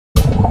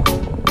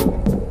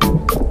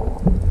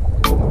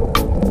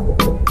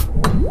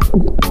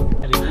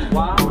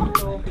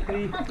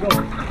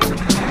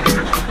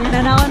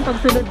Tinanawan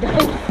pagsulod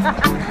guys.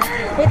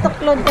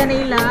 Ituklod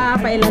kanila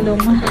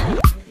pailalom.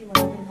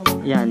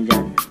 Yan,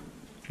 dyan.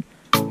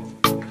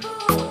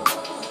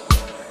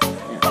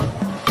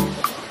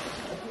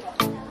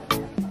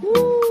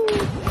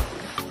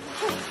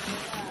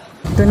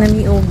 Ito na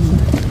ni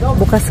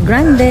Bucas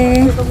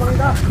Grande.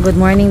 Good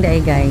morning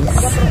day guys.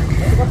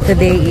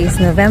 Today is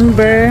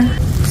November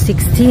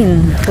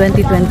 16,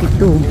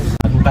 2022.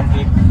 Hinagukan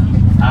Cave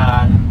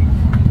and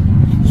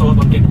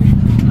Sohoton Cave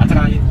at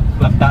saka yung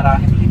Dapa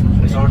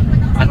Resort.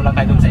 Ano lang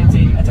tayo doon sa NC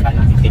at saka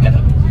yung Tiktikan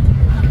Lake.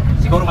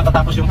 Siguro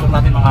matatapos yung tour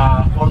natin mga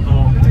 4 to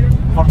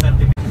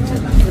 4:30.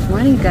 Good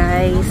morning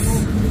guys.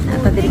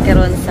 Natadiri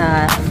karon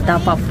sa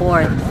Dapa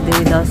Port.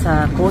 Dili daw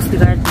sa Coast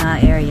Guard na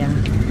area.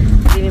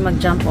 Hindi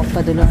mag-jump off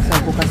pa dulong sa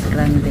Bucas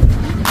Grande.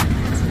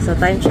 So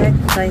time check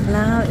right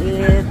now,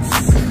 it's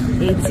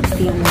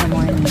 8:16 in the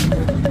morning.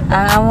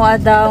 Ang amo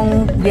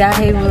adang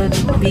biyahe would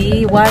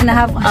be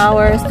 1.5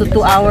 hours to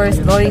 2 hours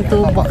going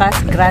to Bucas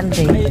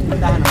Grande.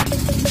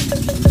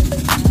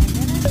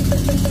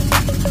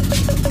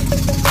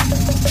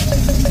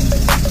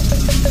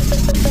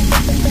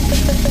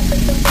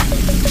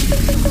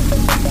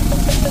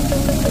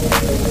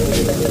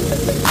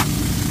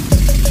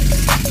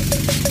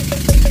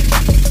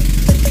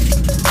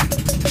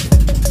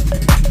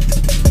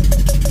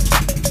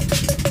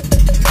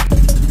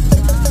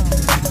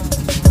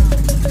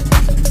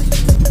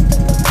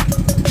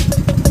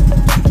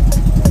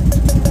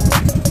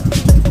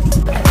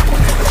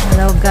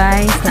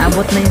 Guys,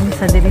 naabot na yung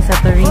sa diri sa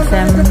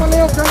tourism.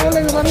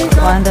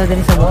 Kuan daw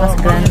diri sa Bucas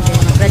Grande.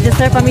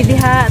 Register pa mi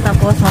diha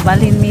tapos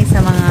mabalhin mi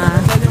sa mga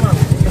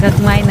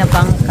gagmay na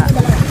bangka.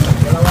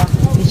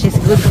 Which is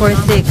good for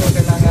 6.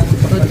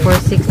 Good for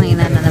 6 ng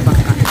inana na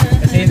bangka.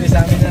 Kasi ito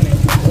sa amin yan eh.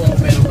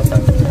 Pero basta.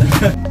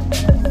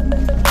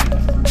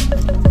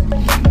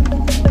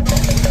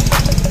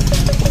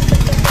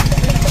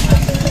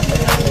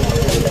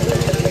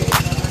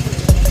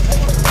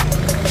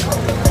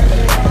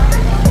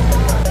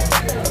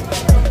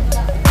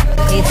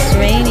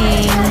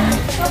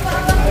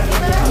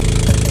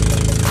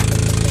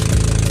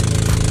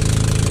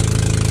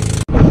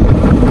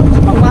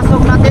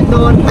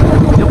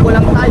 Yung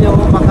lang tayo,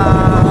 baka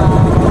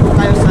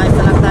tayo sa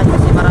isa lang tayo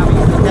kasi maraming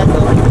estudyante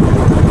doon.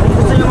 Kung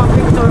gusto nyo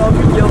mag-picture o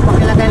video,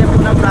 pakilagay lang po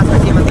ng plus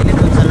kasi matilid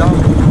doon sa loob.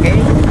 Okay?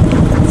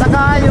 Saka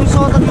yung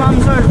Sohoton Ma'am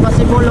Sir,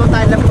 possible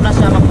tayo lang po na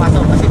siya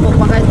magpasok kasi kung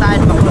pakay tayo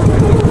mag-close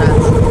po yung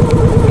plans.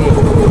 Okay?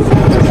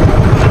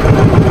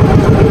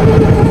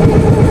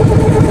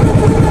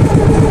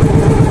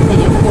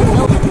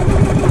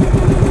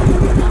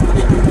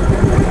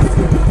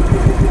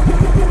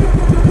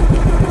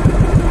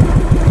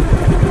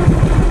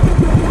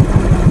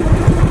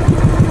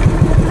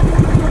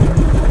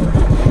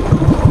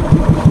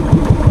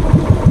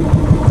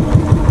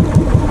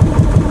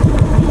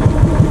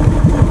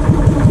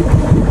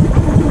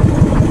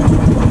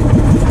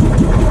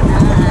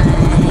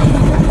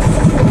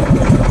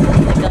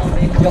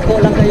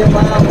 Yoko lang kayo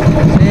ma'am.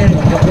 Sir,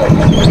 yoko.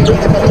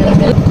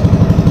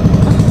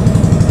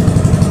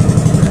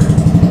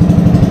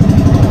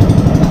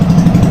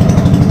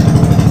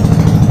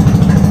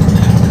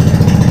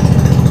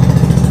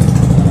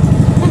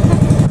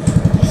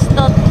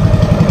 Stop.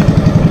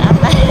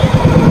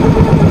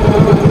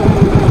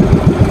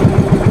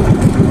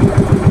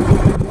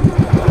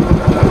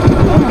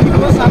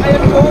 Sa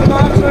ngayon po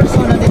ma'am sir, so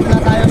nandito na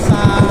tayo sa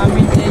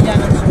main area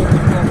ng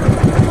Socorro.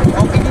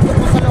 Okay, dito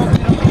po sa loob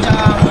ng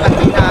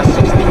malaki na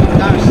 16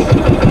 cars.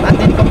 At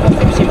then po po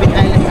Sibit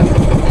Island na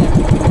po.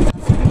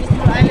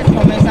 Sa Island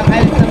po, may isang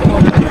island na po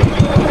na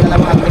yung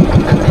dalawang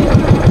activity natin.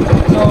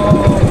 So,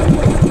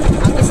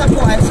 ang isa po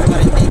ay sa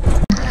Quarantine.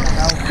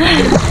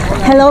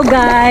 Hello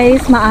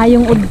guys,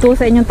 maayong udto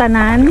sa inyong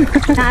tanan.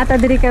 Naata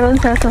diri karon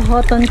sa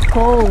Sohoton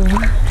Cove,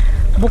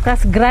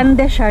 Bucas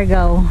Grande,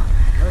 Siargao.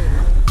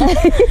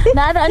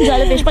 Naata ang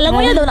jellyfish.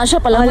 Palangoy daw na siya.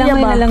 Palangoy ba?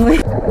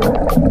 Palangoy.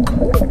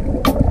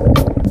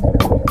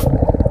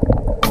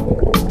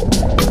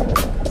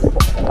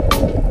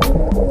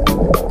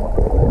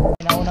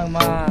 Naunang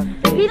mag...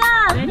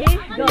 Gina!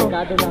 Go!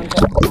 Dado lang po.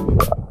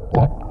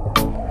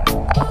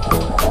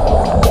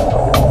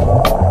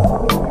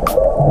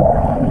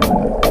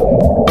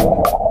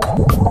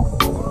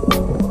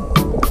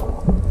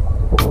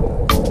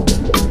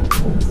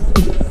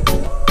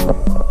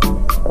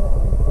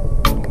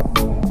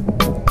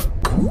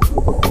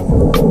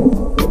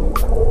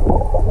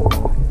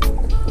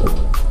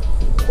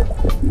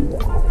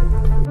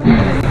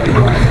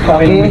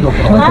 Okay.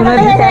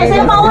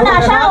 Sino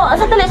mauna? Siya?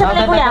 Sa tali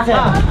kuya.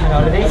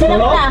 Sino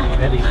muna?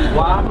 Ready? 1,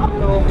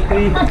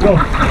 2, 3, go!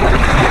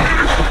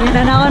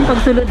 Tinanawan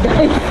pagsulod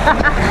guys.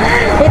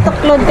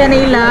 Ituklod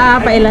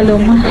kanila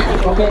pailalom.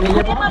 Okay,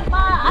 niya po.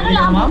 Ano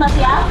lang muna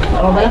siya?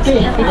 Oh,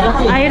 malaki.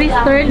 Iris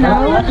turn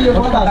now.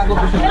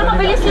 Pero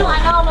mabilis yung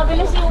ano,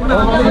 mabilis yung...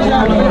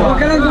 Huwag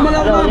ka lang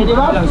gumalaw ma'am. Ready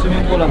ba?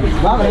 Swimming pool lang.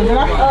 Ba? Ready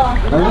ba? Oo.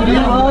 Ready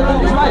ba?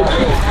 Smile.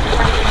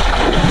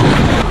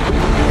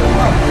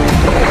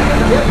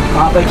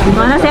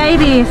 Mana si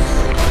Iris?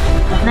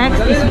 Next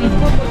is me.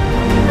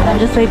 I'm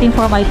just waiting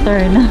for my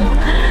turn.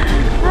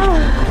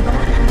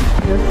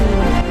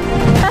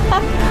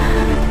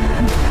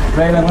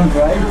 Try lang on,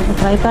 try.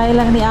 Try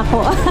lang ni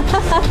ako.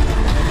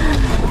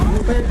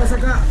 Pwede pa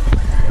saka.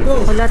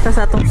 Go! Wala ta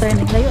sa atong turn.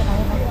 Layo.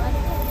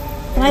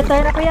 My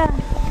turn na kuya.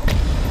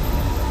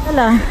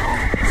 Wala.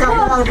 Saan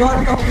ka magawa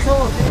na ito ako gusto?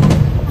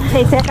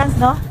 8 seconds,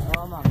 no?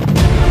 Oo, ma'am.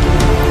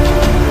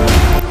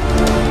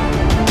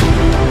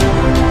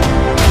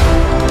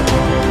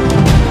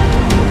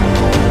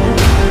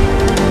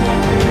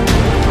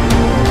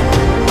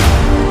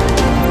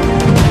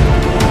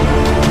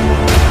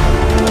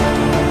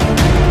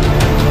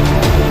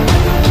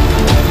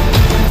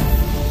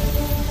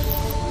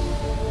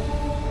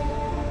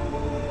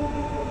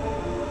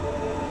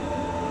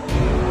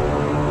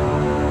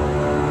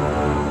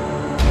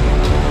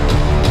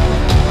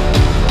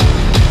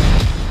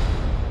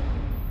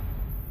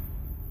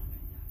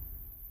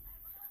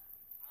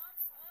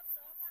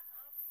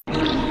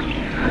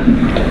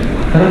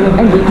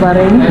 Ay, di pa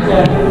rin.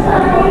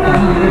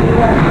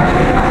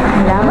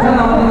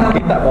 Salamat.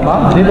 Kita ba,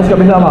 ma'am? Dito sa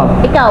kabila, ma'am.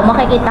 Ikaw,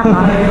 makikita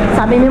ka.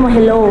 Sabi mo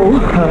hello.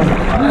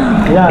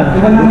 Yan,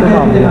 dito,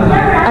 ma'am.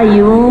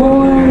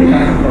 Ayun.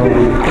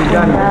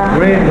 Yan,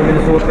 green,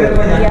 Minnesota.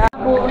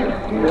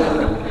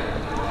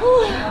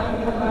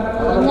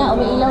 Oo nga,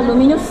 umiilaw,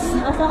 luminous.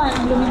 Asa ka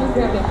yung luminous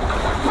grabe?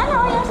 Ano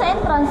yung sa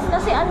entrance?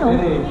 Kasi ano?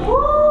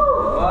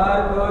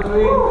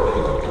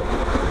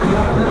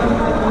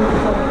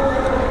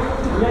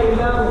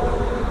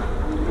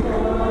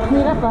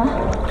 Hirap ah.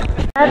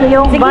 Ano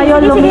yung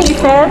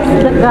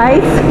bioluminescence,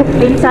 guys,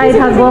 inside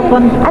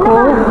Hinagukan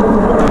Cove.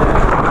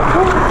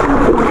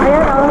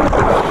 Ayan o.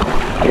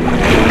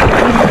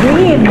 It's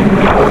green.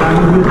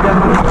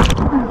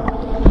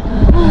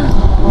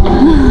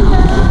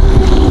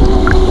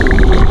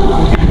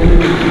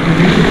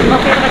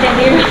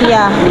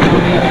 Yeah.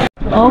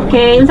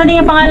 Okay. Saan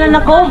yung pangalan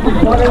ako?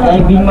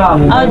 Diving, ma'am.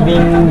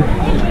 Diving.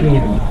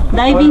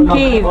 Diving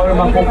cave. Or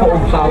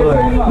Magkukuob cover.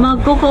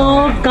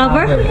 Magkukuob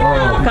cover?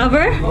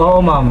 Cover?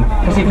 Oo, ma'am.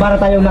 Kasi para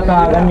tayong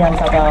nakaganyan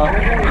saka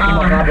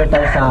makacover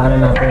tayo sa ano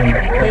natin.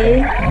 Okay.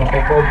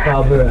 Magkukuob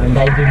cover ang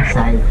diving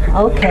side.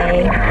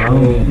 Okay.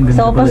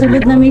 So,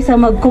 pasunod namin sa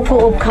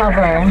Magkukuob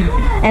cover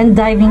and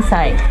diving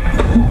side.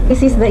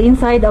 This is the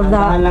inside of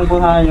the... Tahan lang po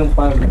ha yung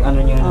pag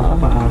ano nyo sa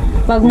paa.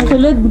 Pag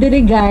musulod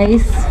diri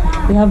guys,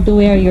 you have to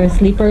wear your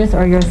slippers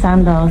or your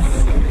sandals.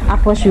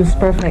 Aqua shoes,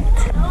 perfect.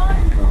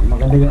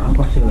 Maganda yung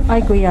aqua shoes.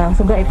 Ay kuya,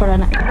 sugay para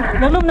na.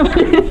 Lalong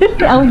naman.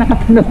 Aw,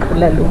 nakatunog ko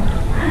lalo.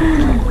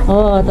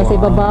 Oh, tapos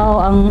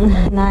ibabaw ang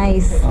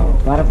nice.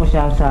 Para po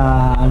siya sa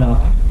ano,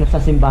 yung sa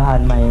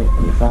simbahan may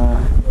sa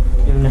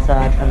yung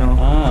nasa ano,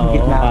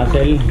 gitna.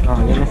 Castle.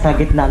 Yung nasa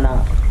gitna na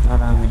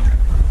parang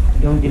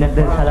yung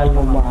dinadalal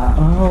mo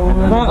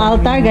Parang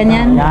altar,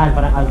 ganyan. Yan,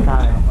 parang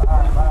altar.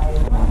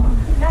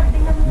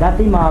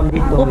 Dati ma'am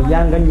dito,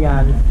 yan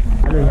ganyan.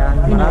 Ano yan?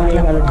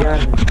 Maraming ano dyan.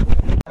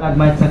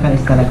 Stalagmite saka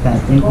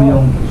stalactite. Yun po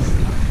yung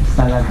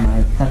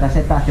stalagmite. Saka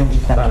sa taas yung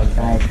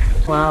stalactite.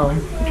 Wow.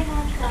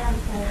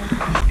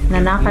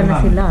 Nanaka na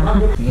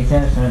sila. Sige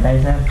sir, sunod tayo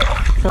sir.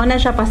 So na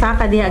siya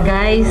pasaka diha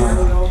guys.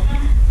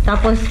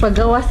 Tapos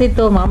paggawas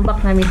nito,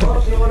 maambak namin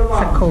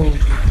sa cove.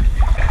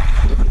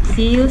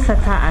 See you sa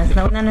taas.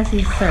 Nauna na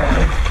si sir.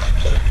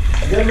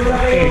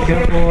 Okay,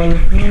 careful.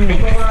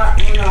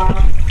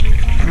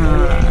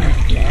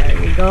 There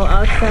we go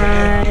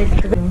outside.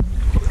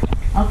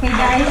 Okay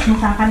guys,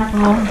 masaka na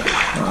ko.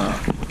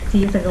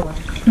 See you sa gawa.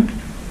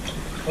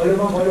 Ulo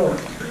mo, ulo.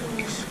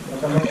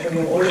 Kasama ko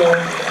yung ulo.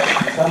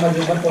 Kasama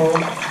yung bato.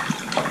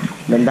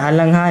 Bandahan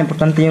lang ha,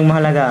 importante yung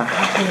mahalaga.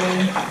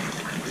 Okay.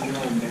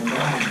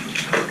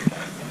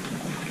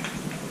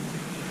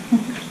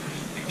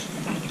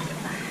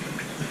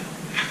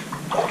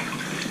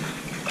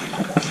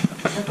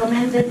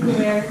 Recommended to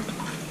wear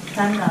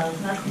sandals,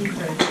 not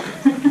slippers.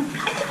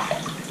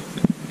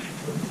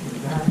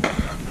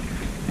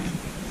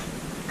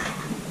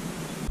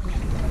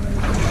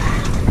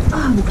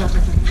 Buka ka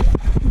sa.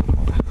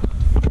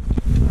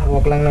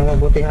 Hawak lang ng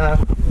mabuti ha.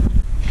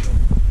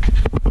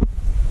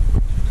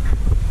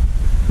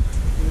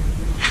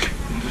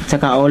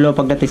 Saka ulo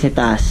pagdating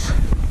sa taas.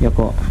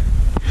 Yoko.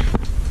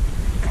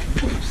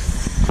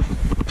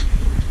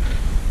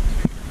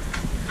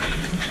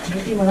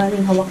 Hindi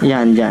magaling hawak.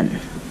 Yan, dyan.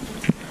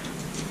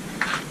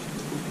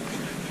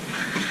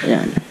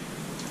 Yan.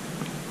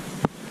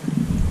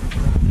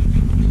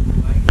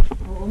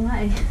 Oo nga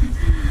eh.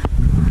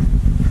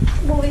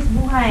 Buwis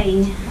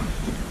buhay.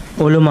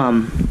 Ulo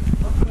ma'am.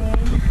 Okay.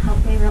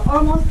 Okay, we're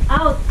almost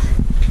out.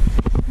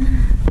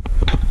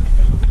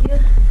 Thank you.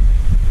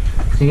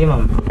 Sige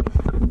ma'am.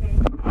 Okay.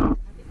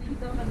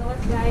 Ito,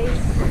 kagawas guys.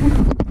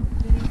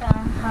 Dito,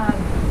 hug.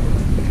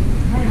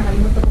 Ay,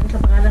 nakalimutan ko sa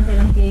pangalan sa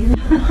ilang cave.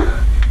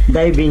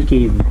 Diving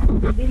cave.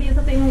 Dili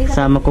sa tingin isa.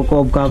 Sa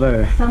Magkukuob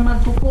cover. Sa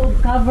Magkukuob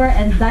cover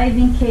and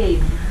diving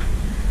cave.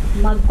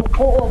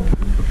 Magkukuob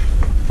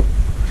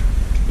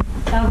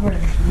cover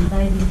and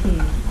diving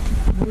cave.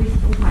 Buwis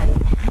buhay.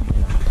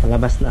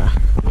 Palabas na.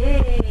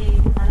 Yay!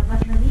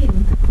 Nalabas na din.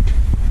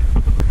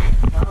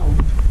 Wow.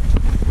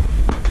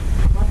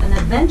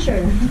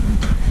 adventure.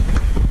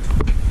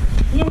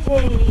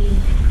 Yay!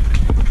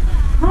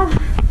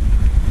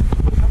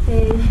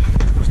 Okay.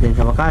 Tapos din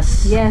sa wakas.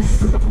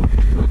 Yes.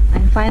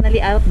 I'm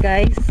finally out,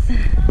 guys.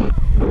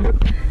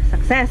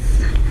 Success!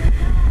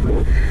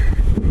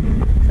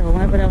 So,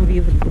 ano pa lang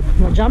view?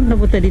 Ma-jump na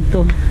buta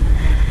dito.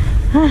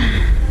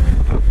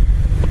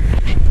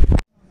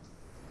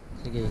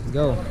 Sige,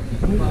 go.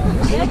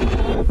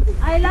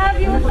 I love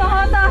you,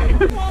 Sohoton!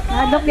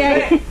 Adok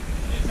yan.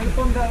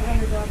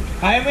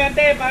 Kaya mo yan,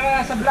 te,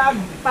 para sa vlog.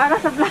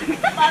 Para sa vlog.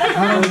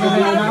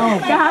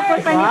 Kahapon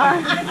pa niya.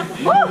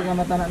 Hindi ka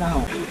matana na ako.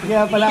 Sige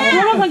pala.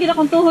 Wala kang gina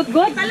kong tuhod,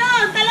 good?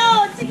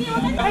 Talon! Sige,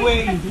 wala na.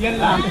 Away, yan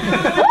lang.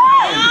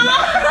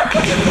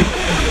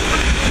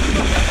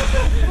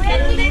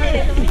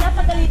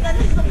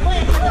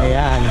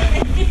 Ayan.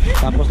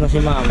 Tapos na si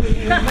ma'am.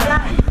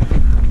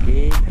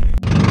 Okay.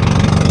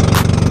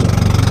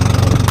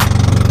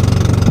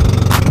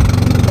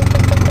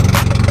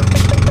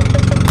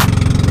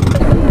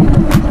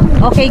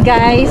 Okay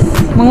guys,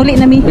 manguli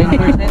na mi.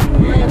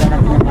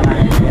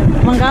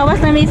 Manggawas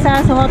na mi sa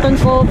Sohoton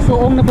Cove,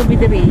 suong na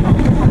pabidiri.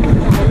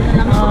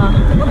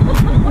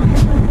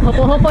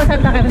 Hopo-hopo sa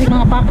takar ni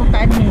mga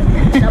pakutan ni.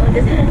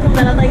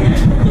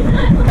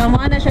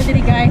 Tama na siya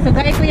diri guys. So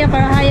guys kuya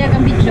para hayag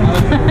ang video.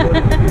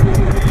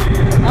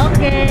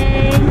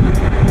 Okay.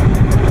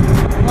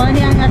 Wala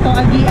ang ato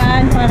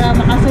agian para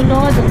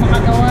makasulod o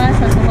makagawa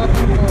sa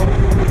Sohoton Cove.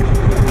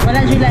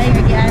 Wala sila ay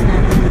agian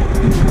na.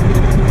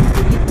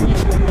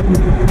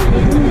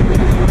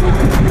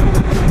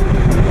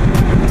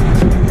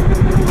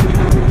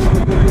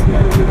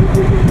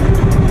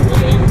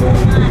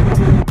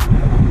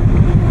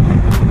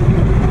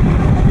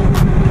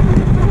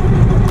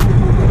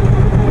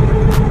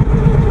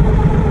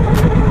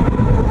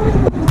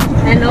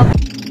 Hello.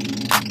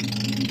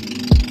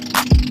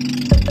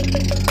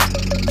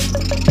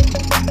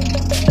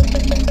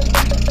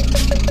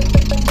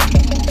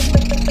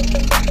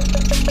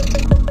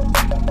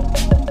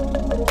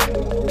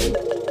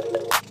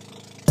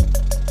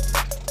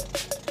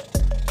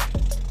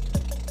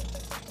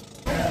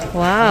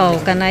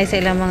 Wow, kanay sa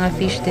ilang mga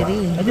fish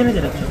diri.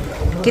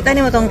 Kita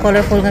ni mo tong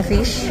colorful nga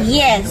fish?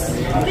 Yes!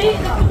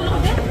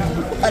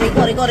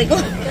 Riko.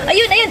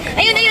 Ayun!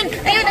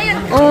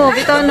 Oh,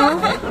 bitaw no?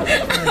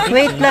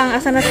 Wait lang,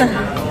 asa na ta?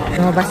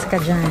 Lumabas ka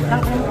dyan.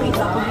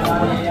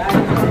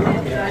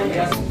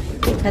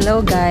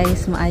 Hello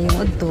guys, maayong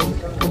udto.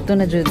 Udto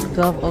na jud,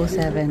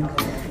 12:07.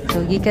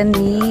 So, gikan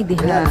ni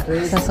diha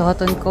sa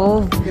Sohoton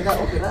Cove.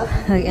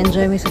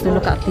 Nag-enjoy mi sa tulo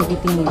ka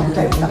activity nila.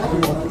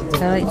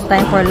 So, it's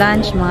time for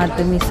lunch. Mga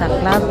tumi sa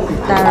club.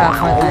 Tara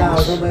for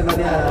lunch.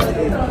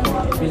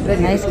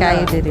 Nice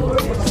kayo diri.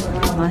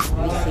 Must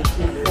be safe.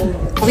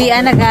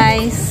 Uwian na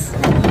guys.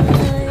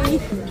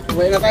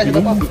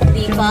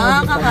 Di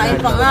pa, kakain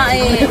pa nga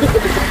eh.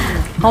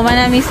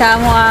 Kumanami sa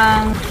mo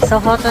ang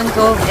Sohoton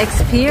Cove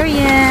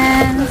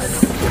experience.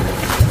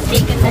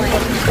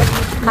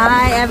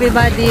 Hi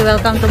everybody,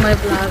 welcome to my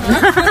vlog.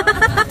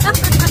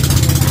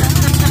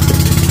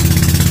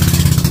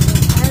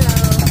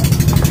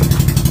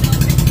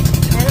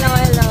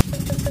 Hello.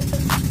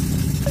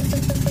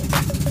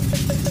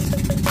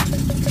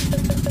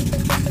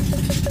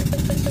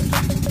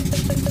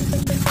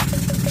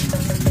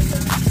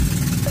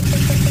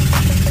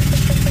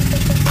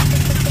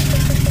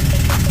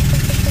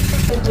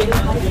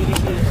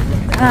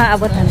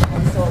 Abutan.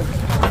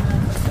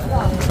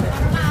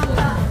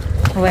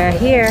 We're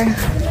here.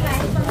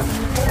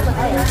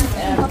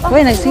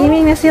 Uy,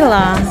 nag-swimming na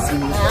sila.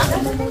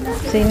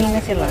 Swimming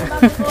na sila.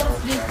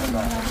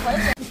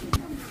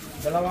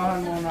 Dalawahan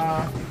mo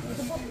na.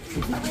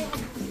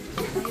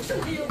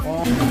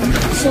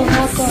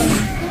 Sohoton.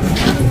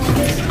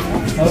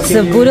 It's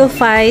a brutal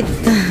fight.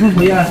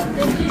 Kuya.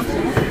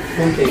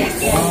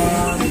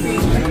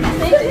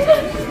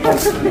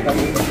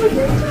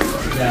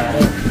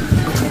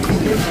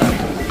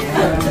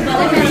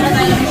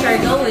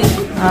 Siargao eh.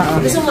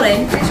 Gusto mo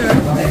rin? Sure.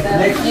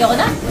 Ayoko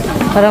na.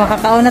 Para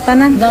makakaon na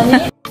tanan.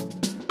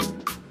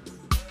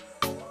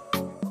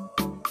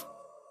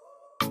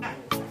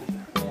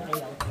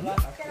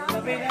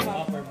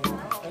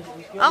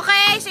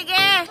 Okay,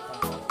 sige.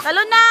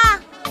 Talon na.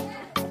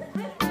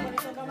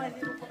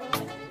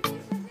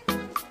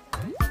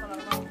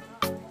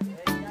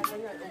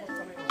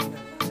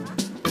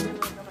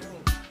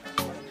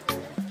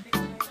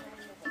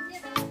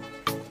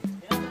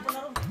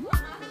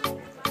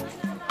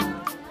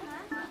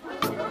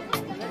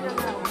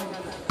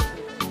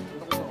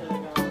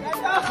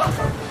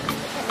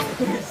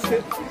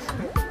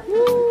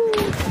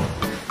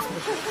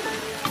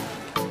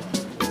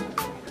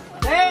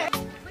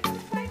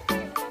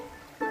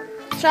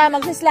 Siya,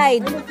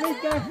 mag-slide.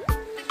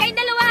 Kayong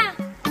dalawa.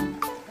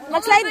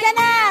 Mag-slide ka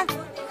na.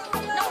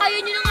 Nakaya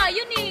nyo na nga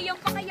yun eh. Yung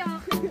pakayak.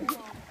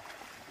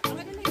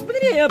 Ba't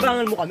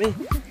niyabangan mo kami?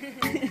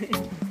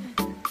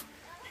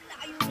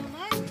 Ayaw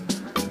naman.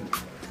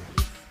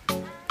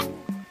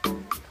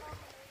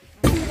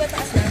 Hindi ba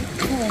taas na?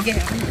 Oo,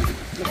 ganyan.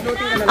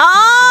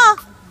 Oo!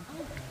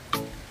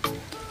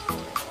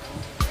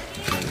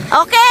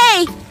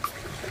 Okay!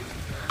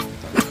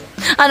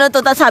 Ano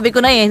to, sabi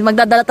ko na eh,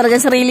 magdadala talaga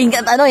sa sariling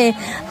ano eh,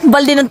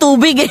 balde ng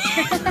tubig eh.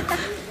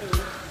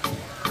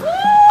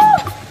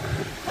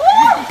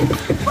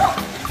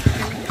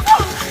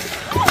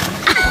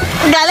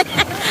 Galing.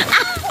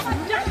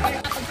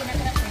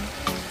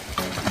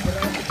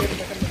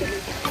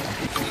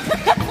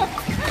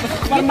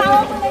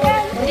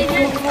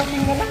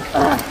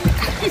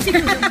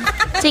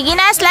 Sige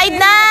na, slide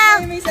na.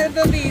 May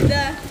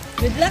salbabida.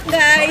 Good luck,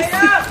 guys.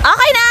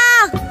 Okay na.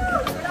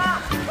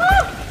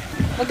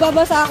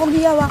 Magbabasa akong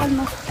hiyawakan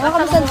mo.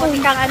 Hawakan mo cellphone.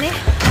 Kang ano eh.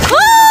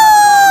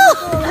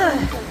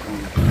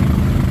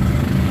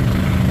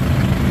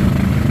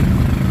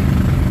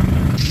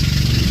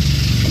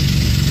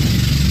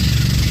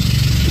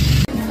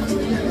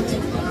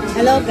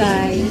 Hello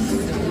guys.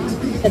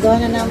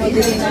 Kaduha na namo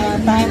dili na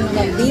time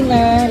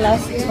mag-dinner.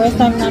 First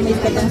time namin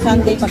katong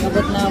Sunday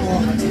pag-abot na mo.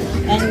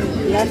 And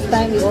last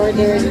time we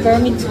ordered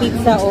Kermit's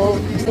Pizza o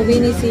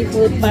Subini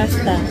Seafood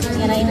Pasta.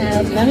 And I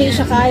have lami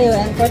siya kayo.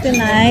 And for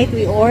tonight,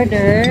 we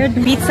ordered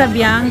Pizza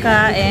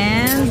Bianca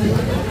and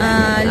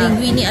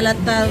Linguine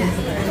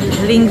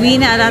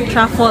Linguine ala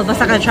truffle.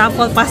 Basta ka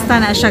truffle pasta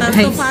na siya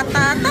guys.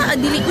 Patata,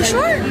 dili ko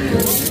sure.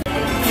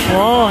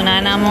 Oh,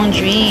 nana mong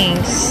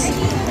drinks.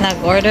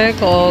 Nag-order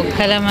ko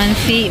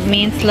calamansi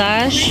mint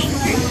slush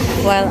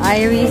while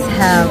Iris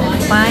have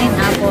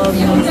pineapple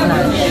mint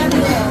slush.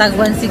 Tag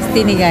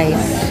 160 ni guys.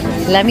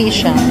 Lami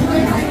siya.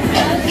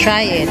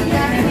 Try it.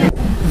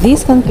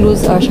 This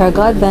concludes our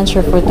Siargao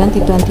adventure for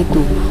 2022.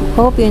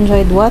 Hope you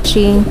enjoyed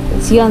watching.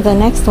 See you on the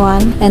next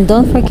one. And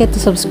don't forget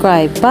to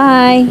subscribe.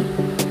 Bye!